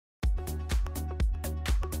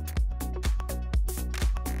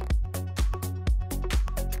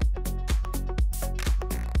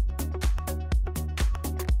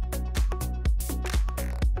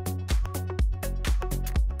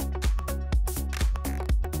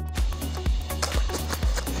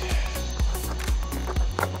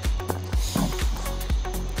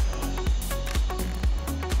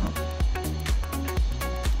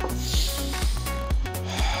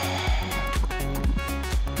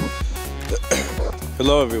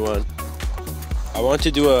Hello everyone. I want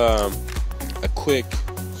to do a quick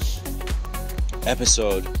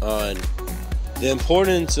episode on the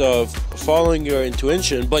importance of following your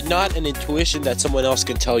intuition, but not an intuition that someone else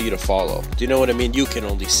can tell you to follow. Do you know what I mean? You can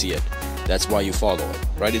only see it. That's why you follow it,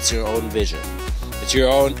 right? It's your own vision. It's your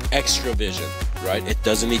own extra vision, right? It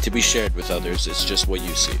doesn't need to be shared with others. It's just what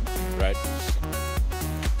you see, right?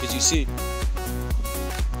 Because you see,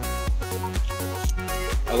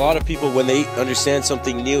 a lot of people, when they understand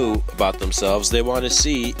something new about themselves, they want to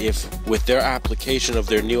see if, with their application of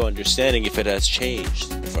their new understanding, if it has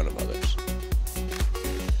changed in front of others.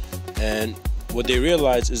 And what they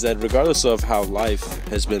realize is that regardless of how life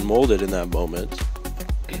has been molded in that moment,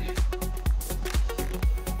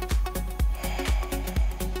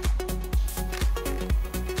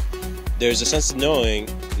 there's a sense of knowing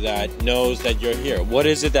that knows that you're here. What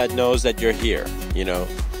is it that knows that you're here? You know,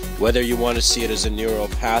 whether you want to see it as a neural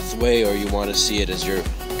pathway or you want to see it as your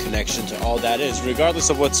connection to all that is,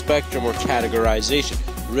 regardless of what spectrum or categorization,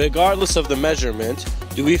 regardless of the measurement,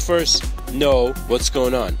 do we first know what's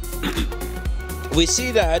going on? We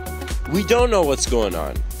see that we don't know what's going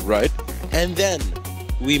on, right? And then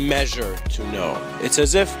we measure to know. It's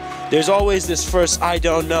as if there's always this first I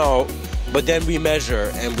don't know, but then we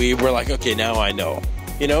measure and we're like, okay, now I know.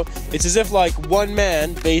 You know, it's as if like one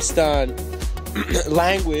man based on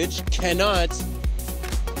language cannot,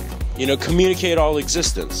 communicate all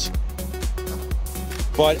existence.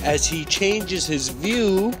 But as he changes his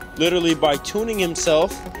view, literally by tuning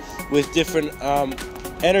himself with different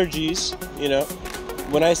energies,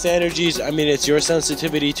 when I say energies, I mean it's your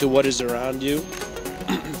sensitivity to what is around you.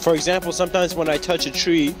 For example, sometimes when I touch a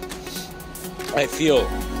tree, I feel,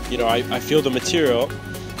 I feel the material,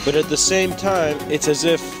 but at the same time, it's as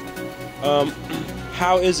if,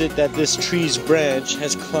 how is it that this tree's branch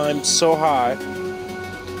has climbed so high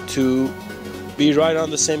to be right on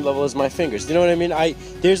the same level as my fingers? Do you know what I mean?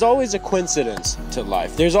 There's always a coincidence to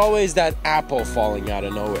life. There's always that apple falling out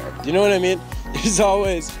of nowhere. Do you know what I mean? There's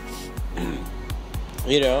always,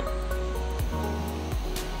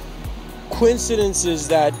 coincidences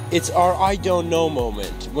that it's our I don't know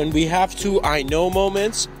moment. When we have two I know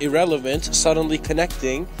moments, irrelevant, suddenly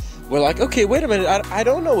connecting, we're like, okay, wait a minute, I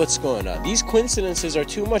don't know what's going on. These coincidences are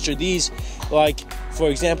too much. Or these, like, for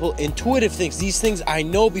example, intuitive things. These things I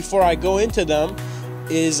know before I go into them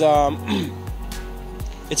is,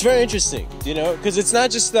 it's very interesting, because it's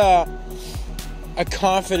not just a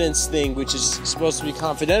confidence thing, which is supposed to be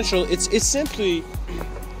confidential. It's simply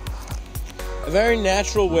a very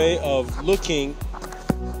natural way of looking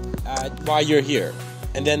at why you're here.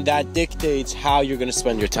 And then that dictates how you're going to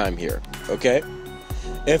spend your time here, okay?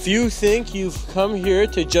 If you think you've come here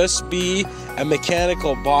to just be a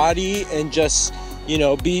mechanical body and just,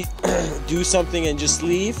 do something and just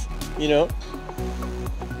leave,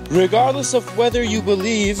 regardless of whether you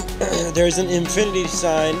believe there's an infinity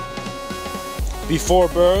sign before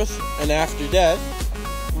birth and after death,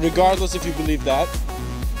 regardless if you believe that,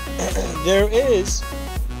 there is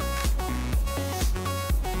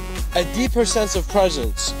a deeper sense of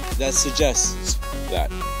presence that suggests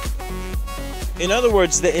that. In other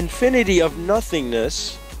words, the infinity of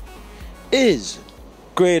nothingness is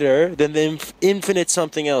greater than the infinite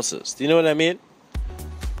something else's. Do you know what I mean?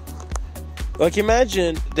 Like,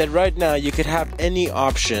 imagine that right now you could have any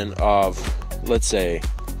option of, let's say,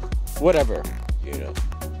 whatever,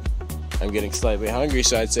 I'm getting slightly hungry,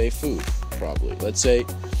 so I'd say food, probably. Let's say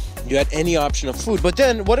you had any option of food. But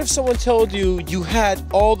then, what if someone told you you had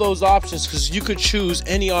all those options because you could choose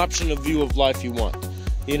any option of view of life you want,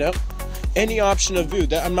 Any option of view.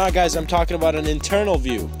 I'm talking about an internal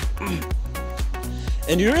view.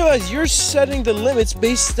 And you realize you're setting the limits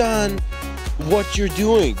based on what you're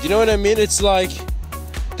doing. Do you know what I mean? It's like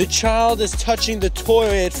the child is touching the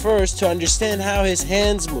toy at first to understand how his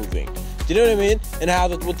hand's moving. Do you know what I mean? And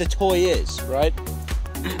what the toy is, right?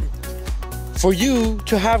 For you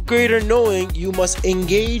to have greater knowing, you must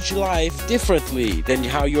engage life differently than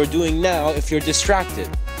how you're doing now if you're distracted.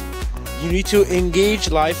 You need to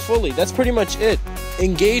engage life fully. That's pretty much it.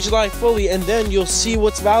 Engage life fully, and then you'll see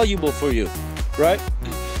what's valuable for you, right?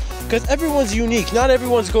 Because everyone's unique. Not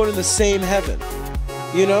everyone's going to the same heaven.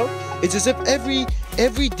 It's as if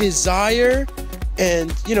every desire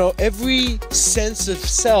and every sense of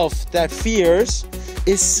self that fears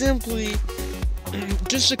is simply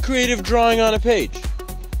just a creative drawing on a page.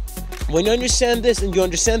 When you understand this and you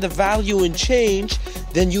understand the value in change,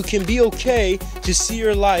 then you can be okay to see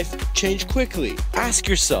your life change quickly. Ask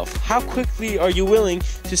yourself, how quickly are you willing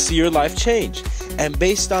to see your life change? And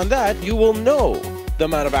based on that, you will know the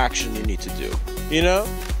amount of action you need to do.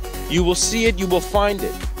 You will see it, you will find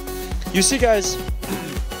it. You see, guys,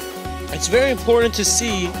 it's very important to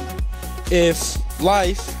see if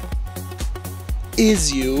life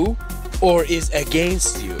is you or is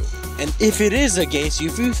against you. And if it is against you,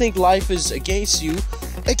 if you think life is against you,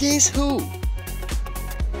 against who?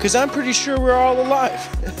 Because I'm pretty sure we're all alive.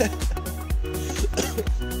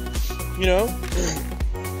 You know?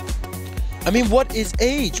 I mean, what is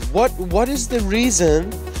age? What is the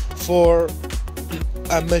reason for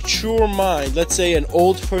a mature mind, let's say an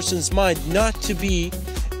old person's mind, not to be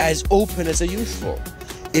as open as a youthful?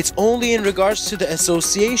 It's only in regards to the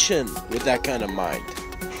association with that kind of mind.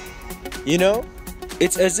 You know?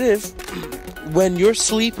 It's as if when you're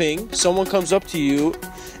sleeping, someone comes up to you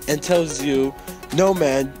and tells you, no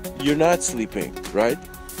man, you're not sleeping, right?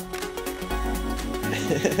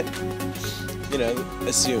 You know,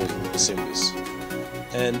 assume this.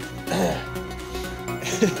 And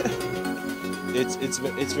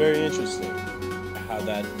it's very interesting how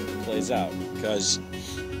that plays out, because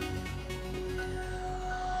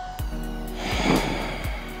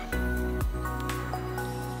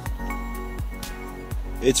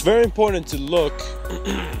it's very important to look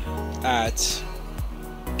at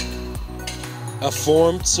a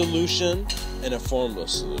formed solution and a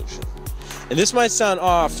formless solution. And this might sound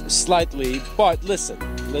off slightly, but listen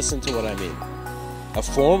to what I mean. A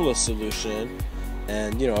formless solution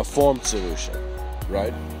and, a formed solution,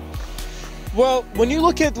 right? Well, when you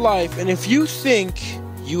look at life, and if you think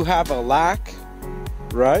you have a lack,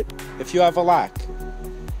 right? If you have a lack,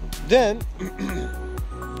 then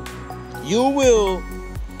you will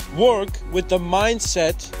work with the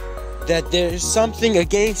mindset that there's something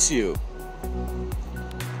against you.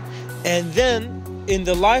 And then in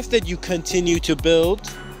the life that you continue to build,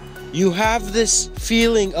 you have this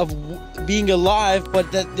feeling of being alive,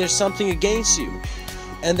 but that there's something against you.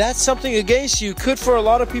 And that something against you could for a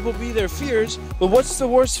lot of people be their fears, but what's the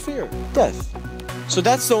worst fear? Death. So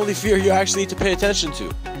that's the only fear you actually need to pay attention to.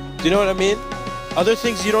 Do you know what I mean? Other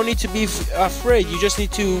things you don't need to be afraid, you just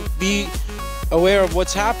need to be aware of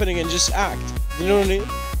what's happening and just act. You know what I mean?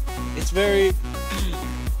 It's very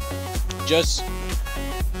just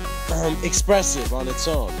expressive on its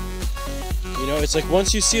own. It's like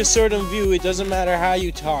once you see a certain view, it doesn't matter how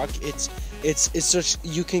you talk, it's just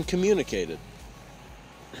you can communicate it.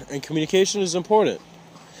 And communication is important,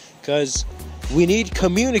 because we need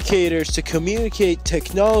communicators to communicate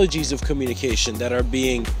technologies of communication that are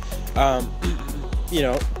being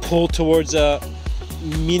pulled towards a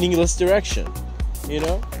meaningless direction.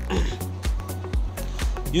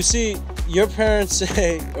 You see, your parents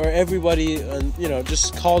say, or everybody,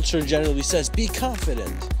 just culture generally says, be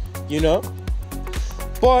confident,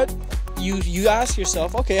 but you ask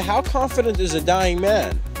yourself, okay, how confident is a dying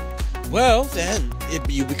man? Well, then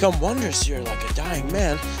you become wondrous. You're like a dying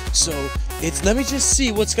man, so let me just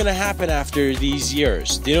see what's gonna happen after these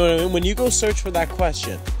years. Do you know what I mean? When you go search for that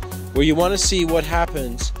question, where you want to see what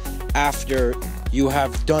happens after you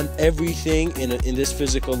have done everything in this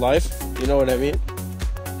physical life, you know what I mean?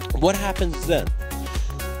 What happens then?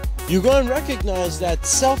 You go and recognize that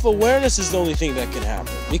self-awareness is the only thing that can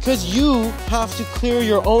happen, because you have to clear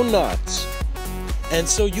your own knots. And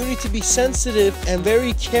so you need to be sensitive and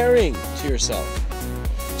very caring to yourself.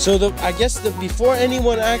 So I guess before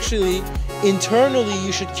anyone actually, internally,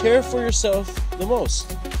 you should care for yourself the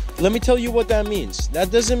most. Let me tell you what that means. That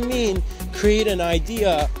doesn't mean create an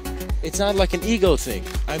idea. It's not like an ego thing.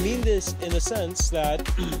 I mean this in a sense that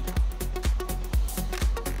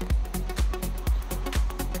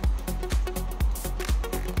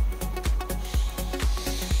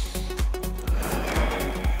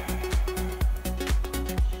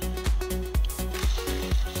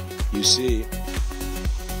you see,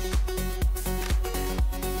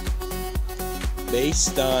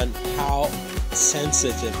 based on how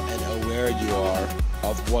sensitive and aware you are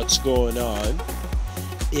of what's going on,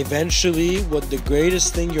 eventually what the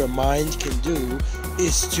greatest thing your mind can do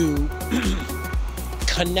is to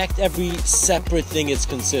connect every separate thing it's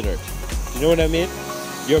considered. You know what I mean?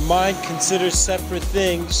 Your mind considers separate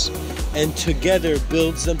things and together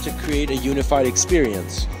builds them to create a unified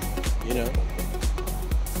experience.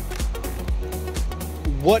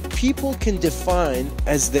 What people can define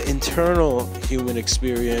as the internal human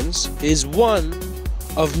experience is one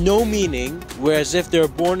of no meaning, whereas if they're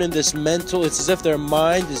born in this mental, it's as if their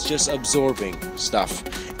mind is just absorbing stuff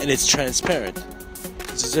and it's transparent.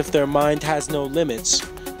 It's as if their mind has no limits,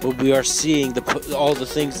 but we are seeing all the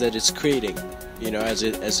things that it's creating, as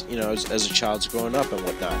a child's growing up and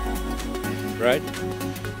whatnot, right?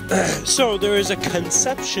 So there is a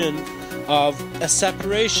conception of a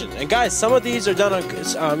separation, and guys, some of these are done on,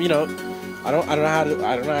 I don't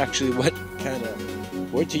know actually what kind of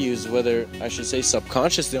word to use, whether I should say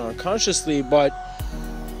subconsciously or unconsciously, but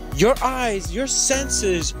your eyes, your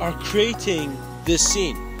senses are creating this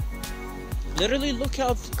scene. Literally look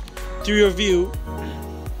out through your view.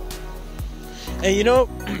 And you know,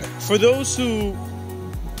 for those who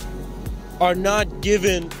are not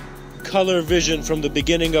given color vision from the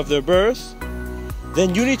beginning of their birth,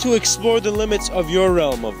 then you need to explore the limits of your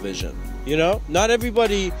realm of vision. You know, not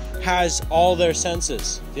everybody has all their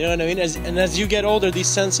senses. You know what I mean? And as you get older, these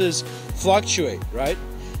senses fluctuate, right?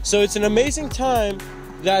 So it's an amazing time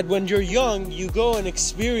that when you're young, you go and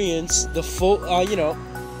experience the full, you know,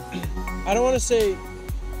 I don't want to say,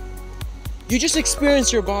 you just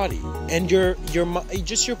experience your body and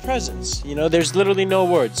just your presence. You know, there's literally no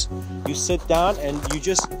words. You sit down and you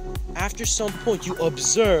just, after some point, you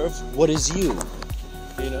observe what is you.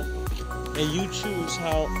 You know, and you choose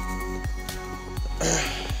how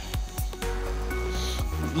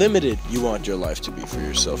limited you want your life to be for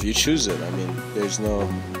yourself. You choose it. I mean, there's no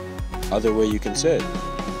other way you can say it.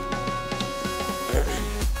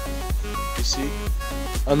 You see?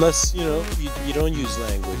 Unless, you know, you don't use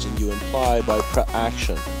language and you imply by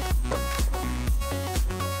action.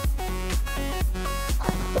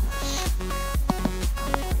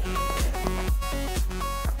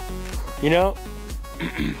 You know,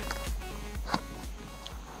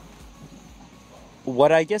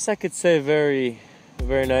 what I guess I could say very,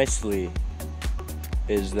 very nicely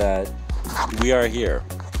is that we are here,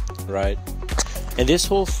 right? And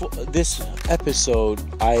this episode,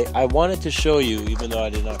 I wanted to show you, even though I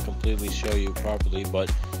did not completely show you properly,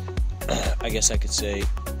 but I guess I could say,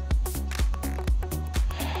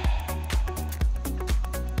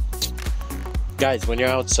 guys, when you're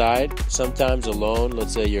outside, sometimes alone,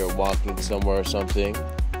 let's say you're walking somewhere or something,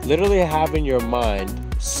 literally have in your mind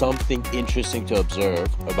something interesting to observe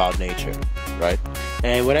about nature, right?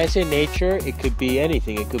 And when I say nature, it could be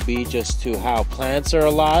anything. It could be just to how plants are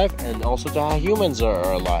alive and also to how humans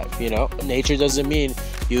are alive. You know, nature doesn't mean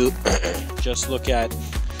you just look at,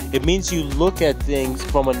 it means you look at things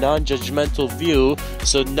from a non-judgmental view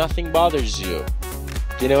so nothing bothers you.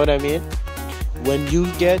 Do you know what I mean? When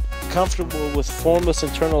you get comfortable with formless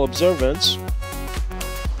internal observance,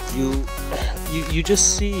 you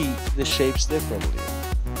just see the shapes differently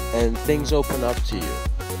and things open up to you.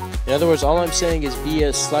 In other words, all I'm saying is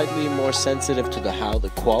be slightly more sensitive to how the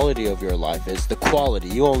quality of your life is. The quality,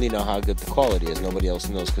 you only know how good the quality is. Nobody else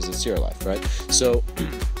knows because it's your life, right? So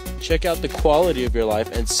check out the quality of your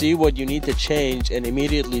life and see what you need to change and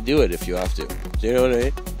immediately do it if you have to. Do you know what I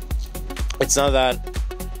mean? It's not that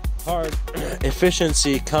hard.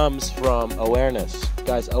 Efficiency comes from awareness.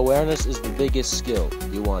 Guys, awareness is the biggest skill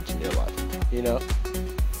you want in your life, you know?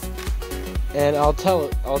 And I'll tell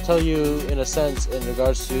you in a sense in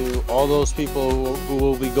regards to all those people who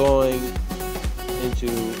will be going into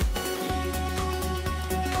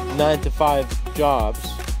 9-to-5 jobs,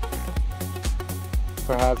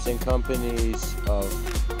 perhaps in companies of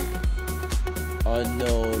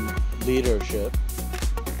unknown leadership.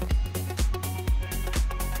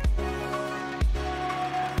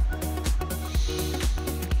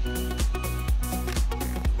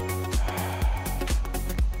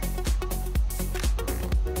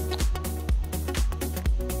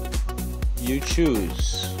 You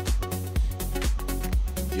choose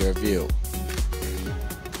your view.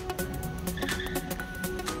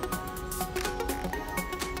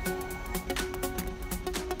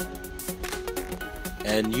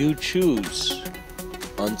 And you choose,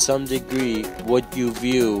 on some degree, what you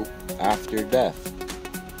view after death.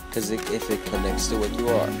 Because if it connects to what you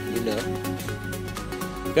are, you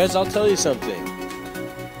know. Guys, I'll tell you something.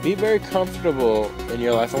 Be very comfortable in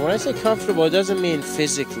your life. And when I say comfortable, it doesn't mean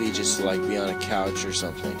physically just like be on a couch or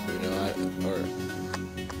something, you know.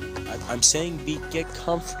 I'm saying get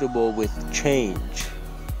comfortable with change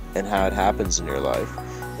and how it happens in your life.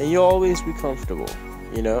 And you'll always be comfortable,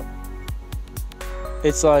 you know.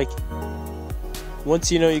 It's like,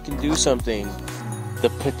 once you know you can do something, the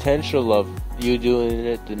potential of you doing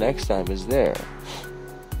it the next time is there.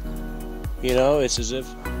 You know, it's as if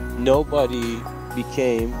nobody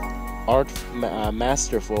became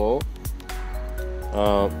masterful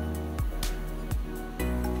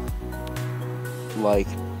like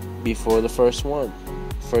before the first time.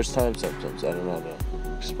 Sometimes I don't know how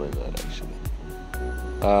to explain that actually.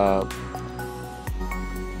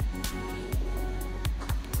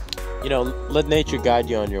 You know, let nature guide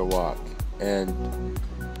you on your walk. And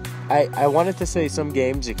I wanted to say some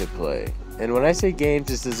games you could play. And when I say games,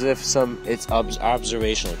 it's as if it's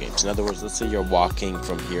observational games. In other words, let's say you're walking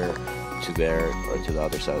from here to there or to the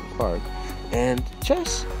other side of the park, and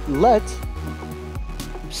just let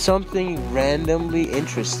something randomly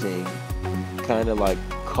interesting kind of like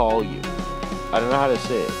call you. I don't know how to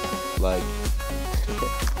say it. Like,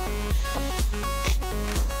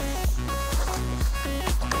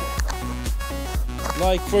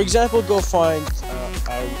 like for example, go find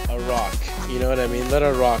a rock. You know what I mean? Let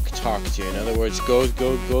a rock talk to you. In other words, go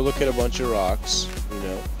look at a bunch of rocks. You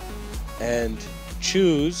know, and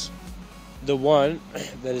choose the one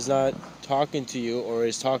that is not talking to you or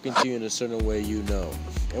is talking to you in a certain way. You know.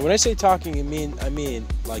 And when I say talking, I mean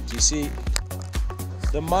like, you see,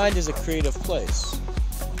 the mind is a creative place.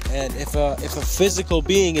 And if a physical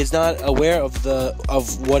being is not aware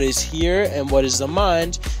of what is here and what is the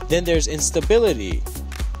mind, then there's instability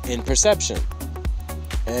in perception.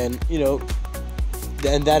 And you know,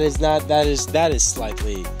 and that is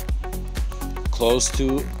slightly close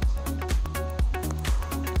to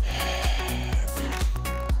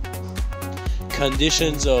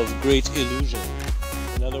conditions of great illusion.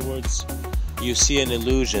 In other words, you see an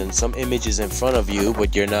illusion, some image is in front of you,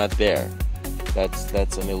 but you're not there.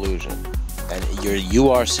 That's an illusion, and you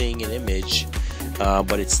are seeing an image,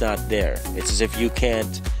 but it's not there. It's as if you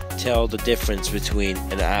can't tell the difference between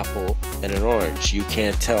an apple and an orange. You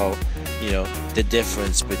can't tell, you know, the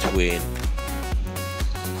difference between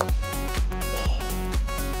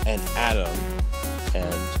an atom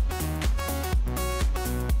and,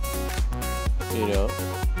 you know,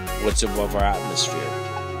 what's above our atmosphere.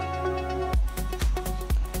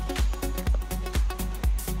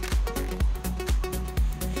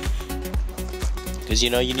 Because, you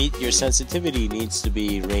know, your sensitivity needs to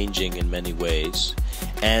be ranging in many ways,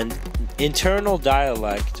 and internal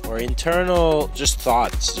dialect or internal just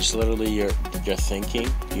thoughts, just literally your thinking.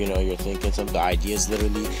 You know, you're thinking some of the ideas,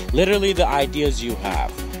 literally the ideas you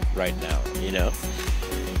have right now. You know,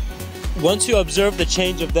 once you observe the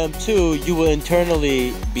change of them too, you will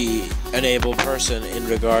internally be an able person in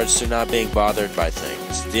regards to not being bothered by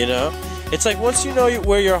things. You know, it's like once you know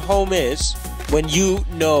where your home is, when you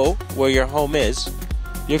know where your home is,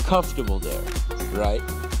 you're comfortable there, right?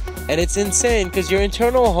 And it's insane because your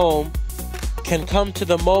internal home can come to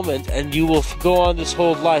the moment and you will go on this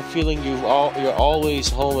whole life feeling you're always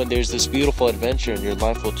home, and there's this beautiful adventure, and your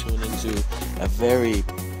life will tune into a very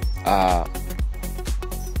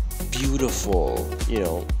beautiful, you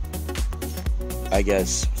know, I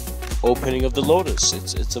guess, opening of the lotus.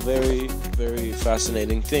 It's a very, very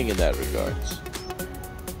fascinating thing in that regards.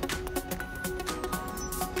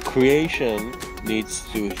 Creation needs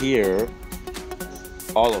to hear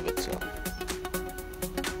all of itself,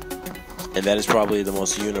 and that is probably the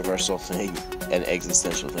most universal thing and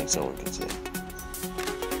existential thing someone could say.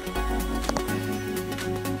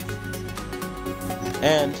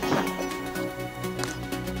 And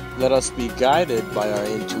let us be guided by our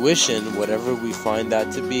intuition, whatever we find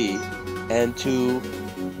that to be, and to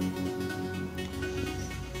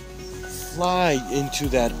fly into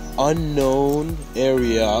that unknown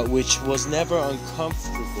area, which was never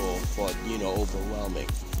uncomfortable, but, you know, overwhelming.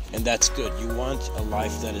 And that's good. You want a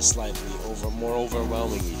life that is slightly more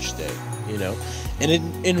overwhelming each day, you know. And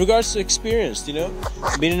in regards to experience, you know,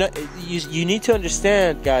 I mean, you need to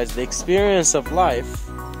understand, guys, the experience of life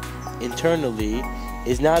internally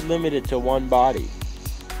is not limited to one body.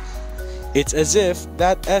 It's as if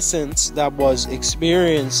that essence that was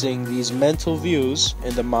experiencing these mental views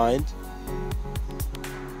in the mind,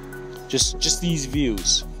 just these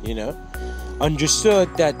views, you know, understood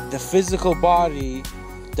that the physical body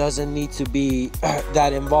doesn't need to be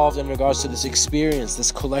that involved in regards to this experience,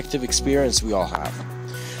 this collective experience we all have.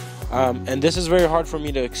 And this is very hard for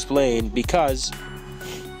me to explain because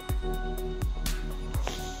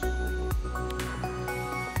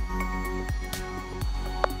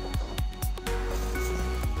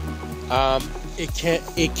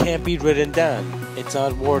it can't be written down. It's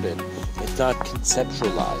not worded. It's not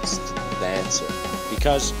conceptualized, the answer.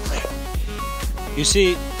 Because you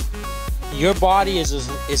see, your body is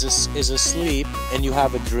asleep and you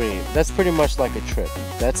have a dream. That's pretty much like a trip.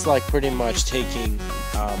 That's like pretty much taking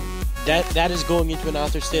that is going into an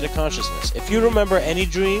altered state of consciousness. If you remember any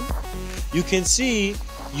dream, you can see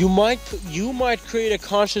you might create a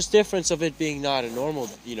conscious difference of it being not a normal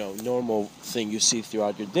thing you see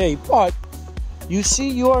throughout your day, but you see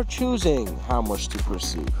you are choosing how much to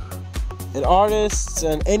perceive. And artists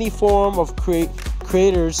and any form of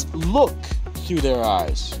creators look through their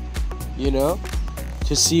eyes, you know,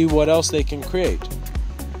 to see what else they can create.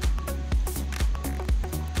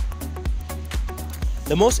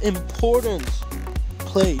 The most important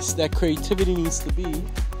place that creativity needs to be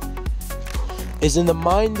is in the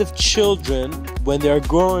mind of children when they're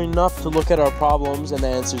growing up to look at our problems and the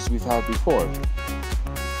answers we've had before.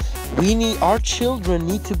 our children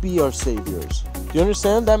need to be our saviors. Do you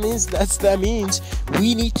understand? That means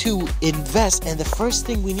we need to invest, and the first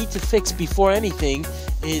thing we need to fix before anything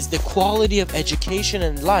is the quality of education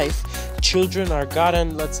and life children are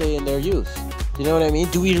gotten, let's say, in their youth. You know what I mean?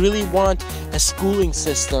 Do we really want a schooling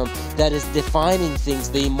system that is defining things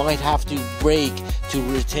they might have to break to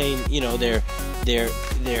retain, their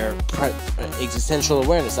existential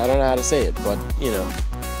awareness? I don't know how to say it, but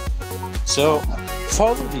So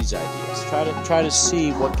follow these ideas. Try to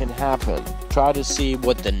see what can happen. Try to see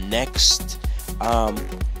what the next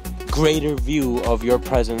greater view of your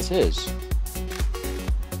presence is,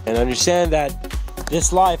 and understand that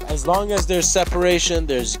this life, as long as there's separation,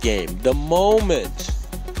 there's game. The moment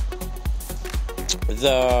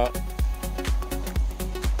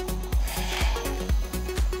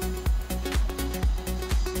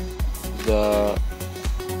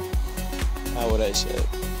how would I say it?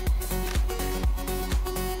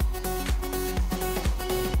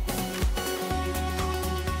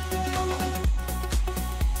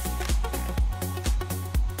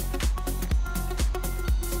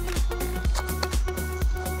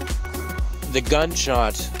 The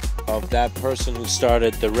gunshot of that person who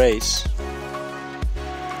started the race,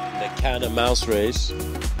 the cat and mouse race,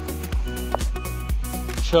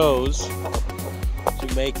 chose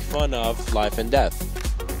to make fun of life and death.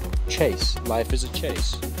 Chase. Life is a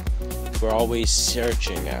chase. We're always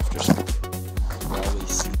searching after something. We're always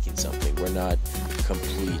seeking something. We're not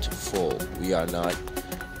complete, full. We are not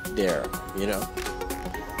there,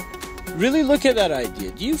 Really look at that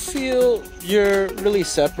idea. Do you feel you're really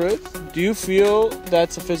separate? Do you feel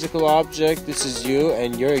that's a physical object? This is you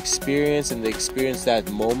and your experience, and the experience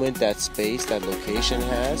that moment, that space, that location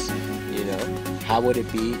has? How would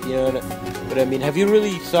it be? You know what I mean? Have you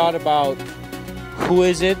really thought about who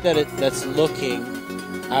is it that's looking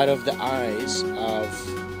out of the eyes of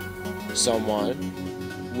someone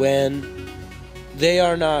when they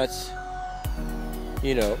are not,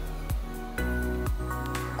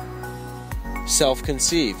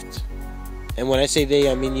 self-conceived? And when I say they,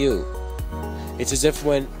 I mean you. It's as if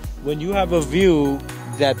when you have a view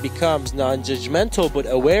that becomes non-judgmental but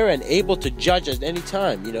aware and able to judge at any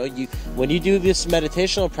time, when you do this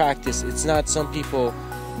meditational practice, it's not, some people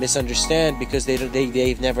misunderstand because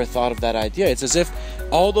they've never thought of that idea. It's as if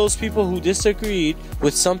all those people who disagreed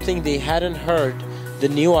with something they hadn't heard the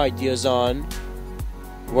new ideas on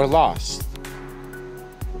were lost.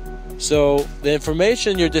 So the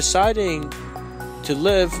information you're deciding to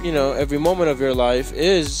live, every moment of your life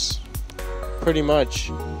is pretty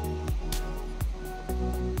much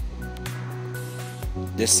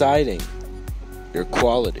deciding your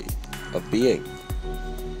quality of being.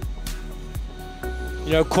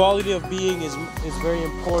 Quality of being is very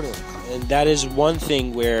important, and that is one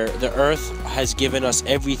thing where the earth has given us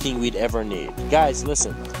everything we'd ever need. Guys,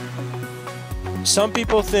 listen. Some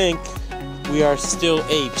people think we are still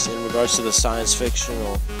apes in regards to the science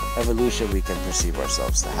fictional evolution we can perceive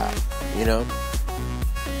ourselves to have,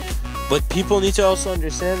 But people need to also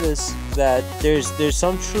understand this, that there's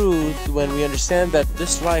some truth when we understand that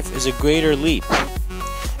this life is a greater leap.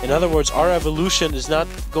 In other words, our evolution is not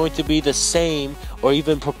going to be the same or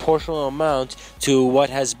even proportional amount to what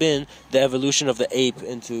has been the evolution of the ape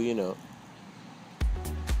into,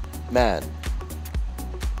 man.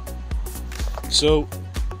 So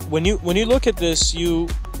when you look at this, you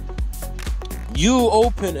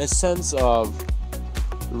open a sense of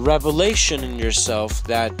revelation in yourself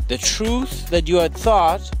that the truth that you had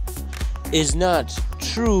thought is not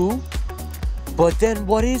true, but then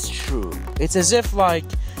what is true? It's as if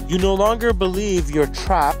you no longer believe you're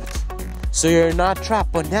trapped, so you're not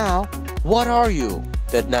trapped, but now, what are you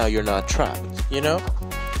that now you're not trapped,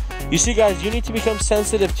 You see, guys, you need to become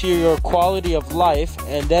sensitive to your quality of life,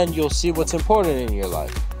 and then you'll see what's important in your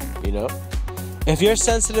life, If you're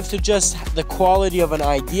sensitive to just the quality of an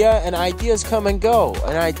idea, and ideas come and go,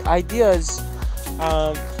 and ideas,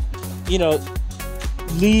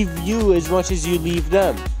 leave you as much as you leave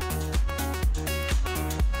them.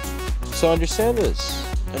 So understand this.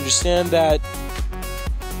 Understand that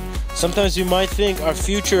sometimes you might think our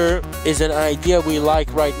future is an idea we like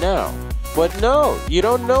right now. But no, you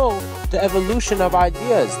don't know the evolution of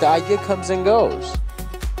ideas. The idea comes and goes.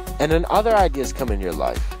 And then other ideas come in your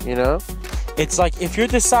life, It's like if you're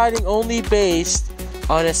deciding only based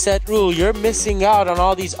on a set rule, you're missing out on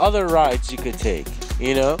all these other rides you could take,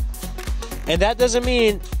 And that doesn't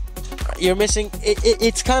mean you're missing.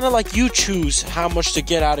 It's kind of like you choose how much to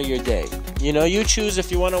get out of your day. You choose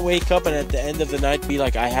if you want to wake up and at the end of the night be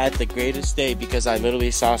like, I had the greatest day because I literally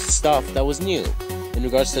saw stuff that was new in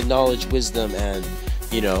regards to knowledge, wisdom, and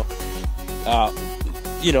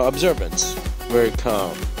observance. Very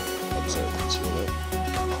calm observance,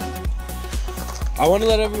 I want to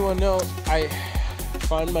let everyone know I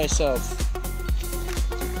find myself,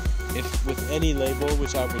 if with any label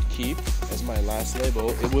which I would keep as my last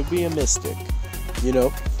label, it would be a mystic.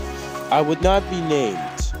 I would not be named.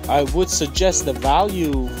 I would suggest the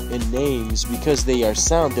value in names because they are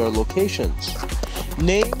sound, they are locations.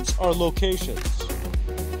 Names are locations.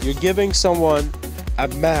 You're giving someone a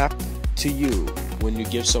map to you when you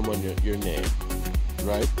give someone your name,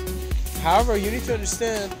 right? However, you need to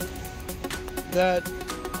understand that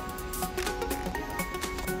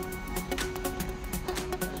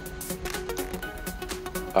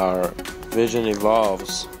our vision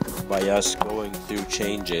evolves by us going through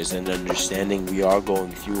changes and understanding we are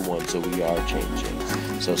going through one, so we are changing.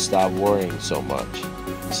 So stop worrying so much.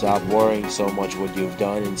 Stop worrying so much what you've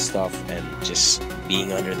done and stuff, and just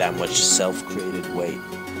being under that much self-created weight.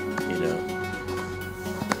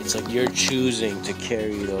 It's like you're choosing to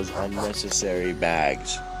carry those unnecessary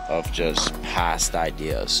bags of just past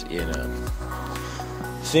ideas.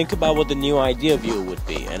 Think about what the new idea of you would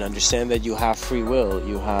be, and understand that you have free will,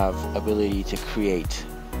 you have ability to create,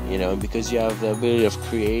 and because you have the ability of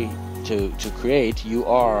to create, you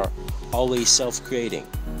are always self-creating.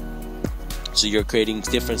 So you're creating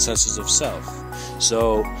different senses of self.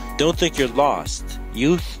 So don't think you're lost.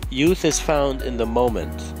 Youth is found in the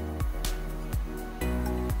moment.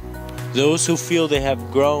 Those who feel they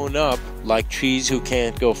have grown up, like trees who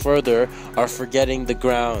can't go further, are forgetting the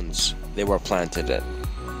grounds they were planted in.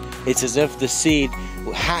 It's as if the seed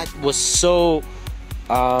was so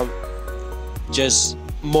just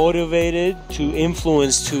motivated to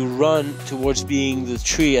influence to run towards being the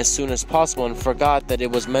tree as soon as possible, and forgot that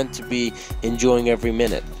it was meant to be enjoying every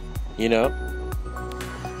minute.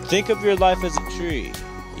 Think of your life as a tree.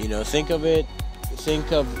 Think of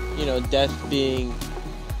death being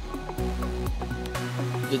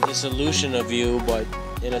the dissolution of you, but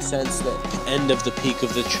in a sense the end of the peak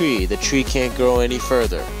of the tree. The tree can't grow any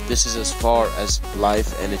further. This is as far as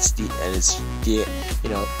life and its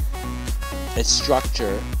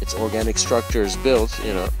structure, its organic structure is built.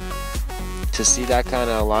 To see that kind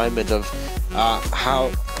of alignment of how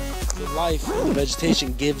the life and the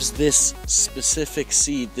vegetation gives this specific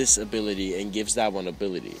seed this ability and gives that one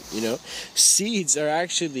ability. Seeds are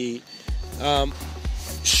actually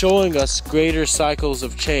showing us greater cycles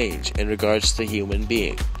of change in regards to human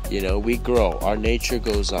being. We grow, our nature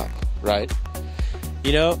goes up, right?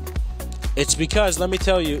 It's because, let me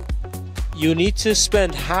tell you, you need to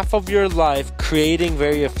spend half of your life creating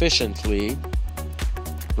very efficiently,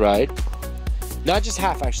 right? Not just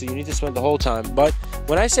half, actually, you need to spend the whole time. But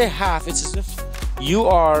when I say half, it's as if you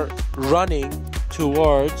are running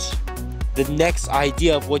towards the next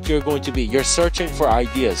idea of what you're going to be. You're searching for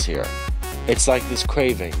ideas here. It's like this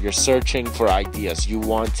craving. You're searching for ideas. You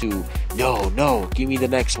want to, no, give me the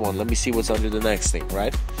next one. Let me see what's under the next thing,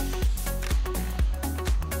 right?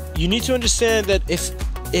 You need to understand that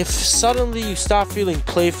if suddenly you stop feeling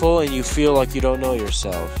playful and you feel like you don't know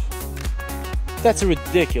yourself, that's a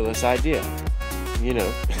ridiculous idea.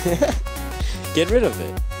 Get rid of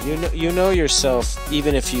it. You know yourself,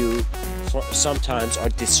 even if you sometimes are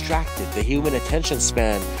distracted. The human attention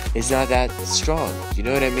span is not that strong. You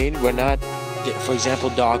know what I mean? We're not. For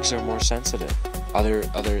example, dogs are more sensitive.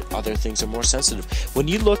 Other things are more sensitive. When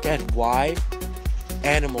you look at why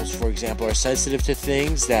animals, for example, are sensitive to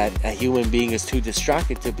things that a human being is too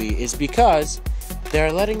distracted to be, is because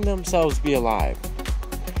they're letting themselves be alive,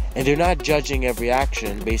 and they're not judging every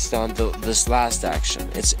action based on this last action.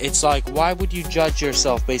 It's like, why would you judge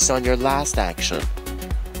yourself based on your last action?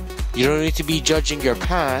 You don't need to be judging your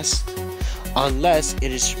past unless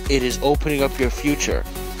it is opening up your future.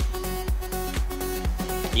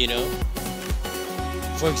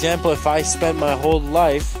 For example, if I spent my whole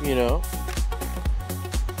life,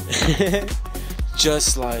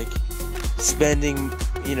 just like spending,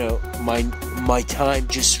 my time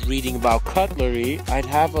just reading about cutlery, I'd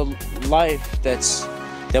have a life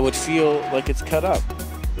that would feel like it's cut up,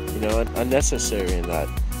 unnecessary in that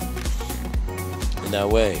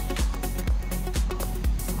way.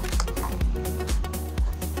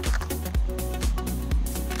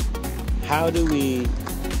 How do we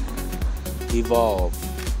evolve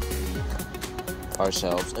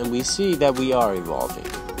ourselves? And we see that we are evolving.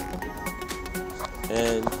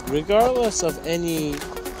 And regardless of any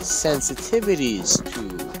sensitivities to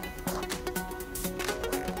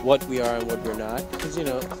what we are and what we're not, because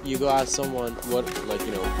you go ask someone what,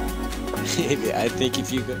 I think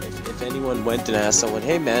if anyone went and asked someone,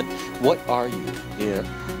 hey man, what are you?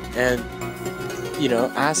 And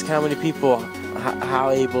ask how many people how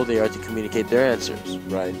able they are to communicate their answers,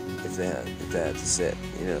 right? If they had to sit,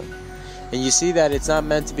 you know. And you see that it's not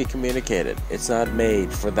meant to be communicated. It's not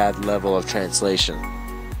made for that level of translation.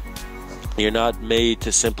 You're not made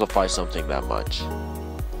to simplify something that much.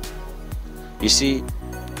 You see,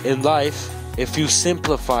 in life, if you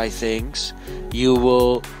simplify things, you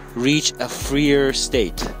will reach a freer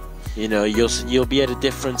state. You know, you'll be at a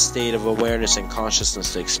different state of awareness and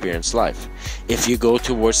consciousness to experience life. If you go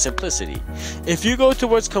towards simplicity, if you go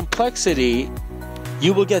towards complexity,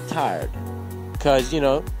 you will get tired, because you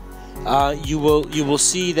know, you will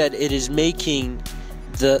see that it is making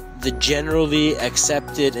the generally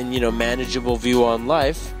accepted and, you know, manageable view on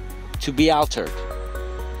life to be altered.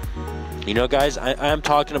 You know, guys, I am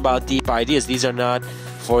talking about deep ideas. These are not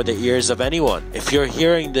for the ears of anyone. If you're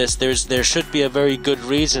hearing this, there should be a very good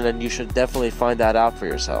reason, and you should definitely find that out for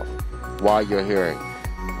yourself while you're hearing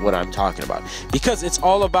what I'm talking about. Because it's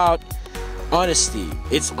all about honesty.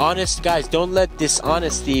 It's honest, guys. Don't let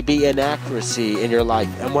dishonesty be inaccuracy in your life.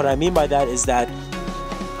 And what I mean by that is that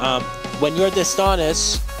when you're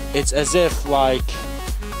dishonest, it's as if like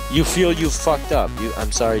you feel you've fucked up.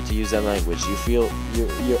 I'm sorry to use that language. You feel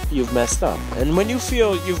you've messed up. And when you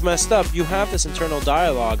feel you've messed up, you have this internal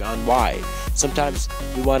dialogue on why. Sometimes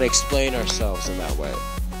we want to explain ourselves in that way.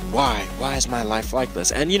 Why? Why is my life like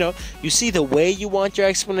this? And you know, you see, the way you want your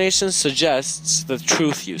explanation suggests the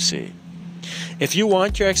truth you see. If you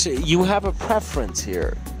want you have a preference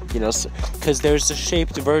here, you know, because there's a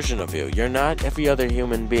shaped version of you. You're not every other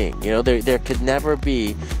human being. You know, there could never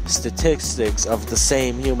be statistics of the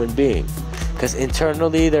same human being, because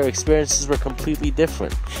internally their experiences were completely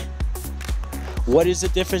different. What is the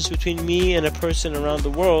difference between me and a person around the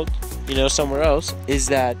world, you know, somewhere else, is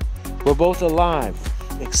that we're both alive,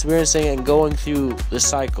 experiencing and going through the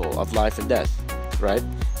cycle of life and death, right?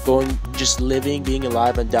 Just living, being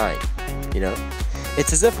alive and dying, you know?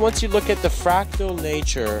 It's as if once you look at the fractal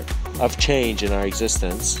nature of change in our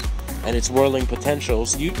existence and its whirling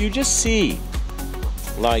potentials, you just see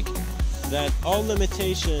like that all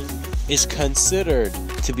limitation is considered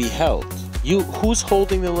to be held. Who's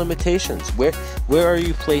holding the limitations? Where are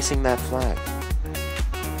you placing that flag?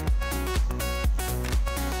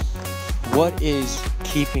 What is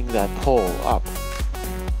keeping that pole up?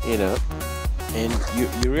 You know? And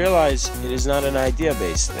you realize it is not an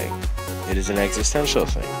idea-based thing. It is an existential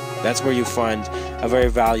thing. That's where you find a very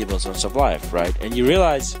valuable sense of life, right? And you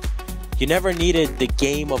realize you never needed the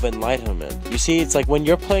game of enlightenment. You see, it's like when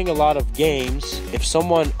you're playing a lot of games, if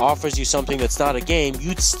someone offers you something that's not a game,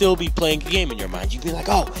 you'd still be playing a game in your mind. You'd be like,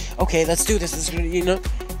 oh, okay, let's do this. You know,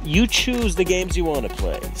 you choose the games you want to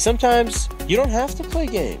play. Sometimes you don't have to play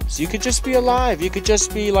games. You could just be alive. You could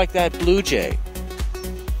just be like that blue jay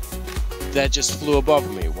that just flew above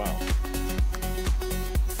me. Wow.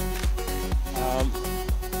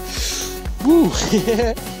 Woo.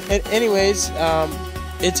 And anyways,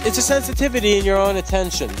 it's a sensitivity in your own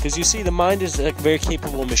attention, because you see, the mind is a very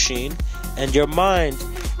capable machine, and your mind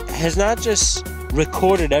has not just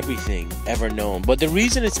recorded everything ever known, but the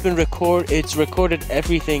reason it's recorded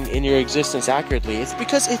everything in your existence accurately is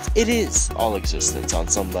because it is all existence on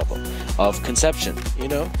some level of conception. You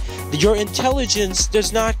know, your intelligence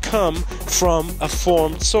does not come from a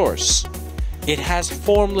formed source. It has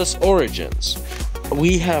formless origins.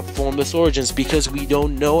 We have formless origins because we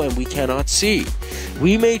don't know and we cannot see.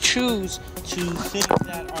 We may choose to think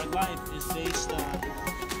that our life is based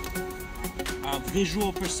on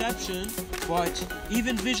visual perception, but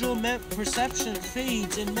even visual perception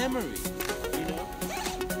fades in memory, you know?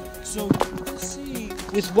 So see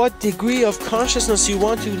with what degree of consciousness you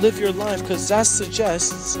want to live your life, because that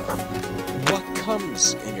suggests what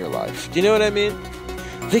comes in your life. Do you know what I mean?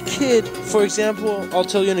 The kid, for example, I'll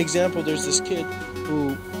tell you an example. There's this kid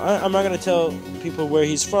who, I'm not going to tell people where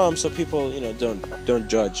he's from, so people, you know, don't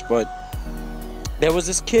judge, but there was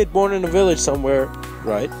this kid born in a village somewhere,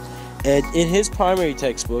 right? And in his primary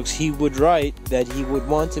textbooks, he would write that he would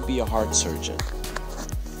want to be a heart surgeon.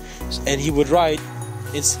 And he would write,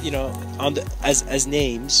 it's, you know, on the as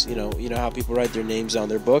names, you know how people write their names on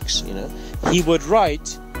their books, you know. He would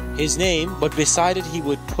write his name, but beside it he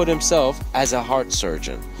would put himself as a heart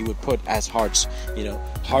surgeon. He would put as heart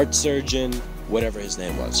surgeon, whatever his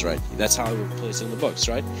name was, right? That's how he would place it in the books,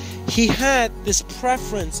 right? He had this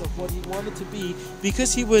preference of what he wanted to be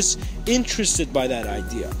because he was interested by that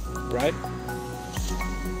idea, right?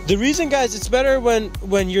 The reason, guys, it's better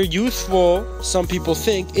when you're youthful, some people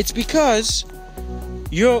think, it's because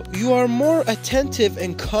you are more attentive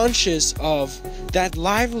and conscious of that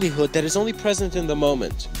livelihood that is only present in the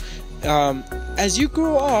moment. As you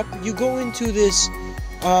grow up, you go into this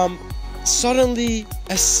suddenly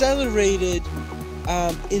accelerated,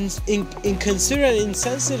 inconsiderate,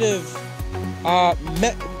 insensitive,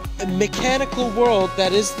 mechanical world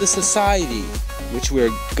that is the society which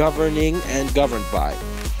we're governing and governed by.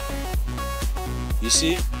 You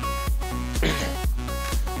see?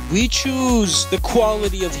 We choose the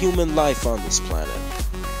quality of human life on this planet.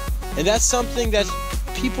 And that's something that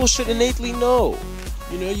people should innately know.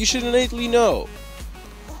 You know, you should innately know.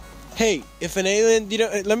 Hey, if an alien, you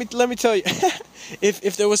know, let me tell you,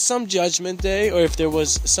 if there was some judgment day, or if there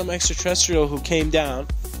was some extraterrestrial who came down,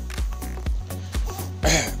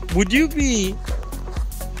 would you be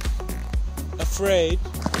afraid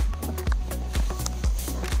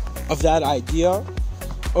of that idea,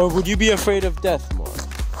 or would you be afraid of death more?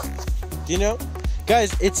 You know,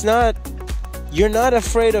 guys, it's not, you're not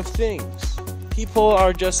afraid of things. People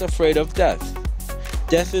are just afraid of death.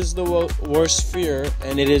 Death is the worst fear,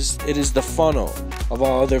 and it is the funnel of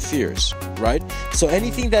all other fears, right? So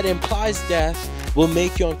anything that implies death will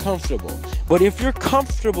make you uncomfortable. But if you're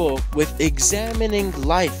comfortable with examining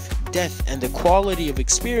life, death, and the quality of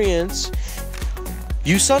experience,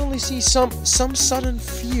 you suddenly see some sudden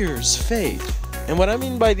fears fade. And what I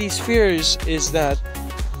mean by these fears is that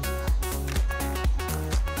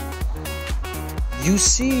you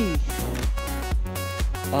see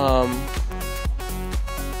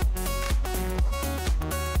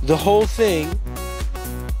the whole thing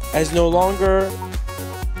as no longer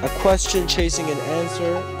a question chasing an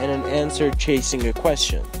answer and an answer chasing a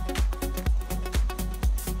question.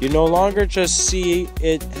 You no longer just see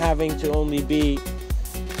it having to only be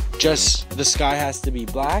just the sky has to be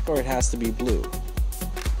black or it has to be blue.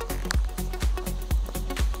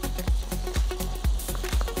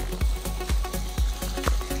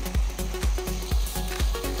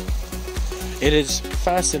 It is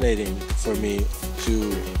fascinating for me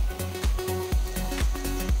to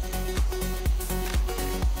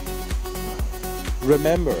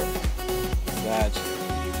remember that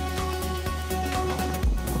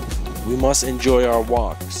we must enjoy our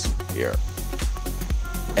walks here.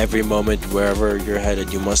 Every moment, wherever you're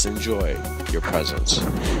headed, you must enjoy your presence.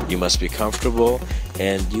 You must be comfortable,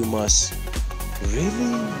 and you must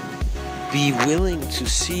really be willing to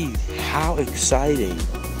see how exciting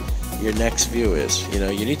your next view is. You know,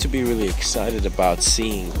 you need to be really excited about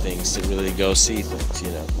seeing things to really go see things, you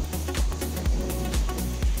know.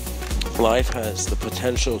 Life has the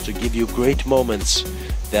potential to give you great moments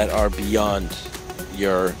that are beyond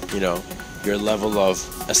your, you know, your level of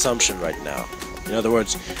assumption right now. In other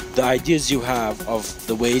words, the ideas you have of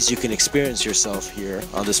the ways you can experience yourself here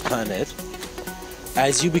on this planet,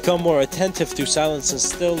 as you become more attentive to silence and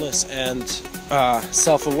stillness and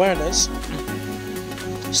self-awareness.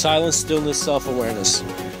 Silence, stillness, self-awareness.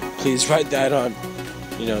 Please write that on,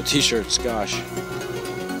 you know, t-shirts, gosh.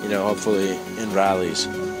 You know, hopefully in rallies.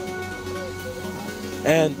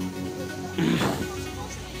 And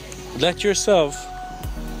let yourself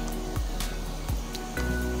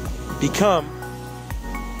become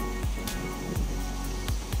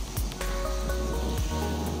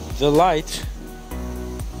the light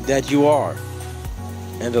that you are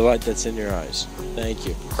and the light that's in your eyes. Thank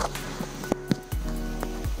you.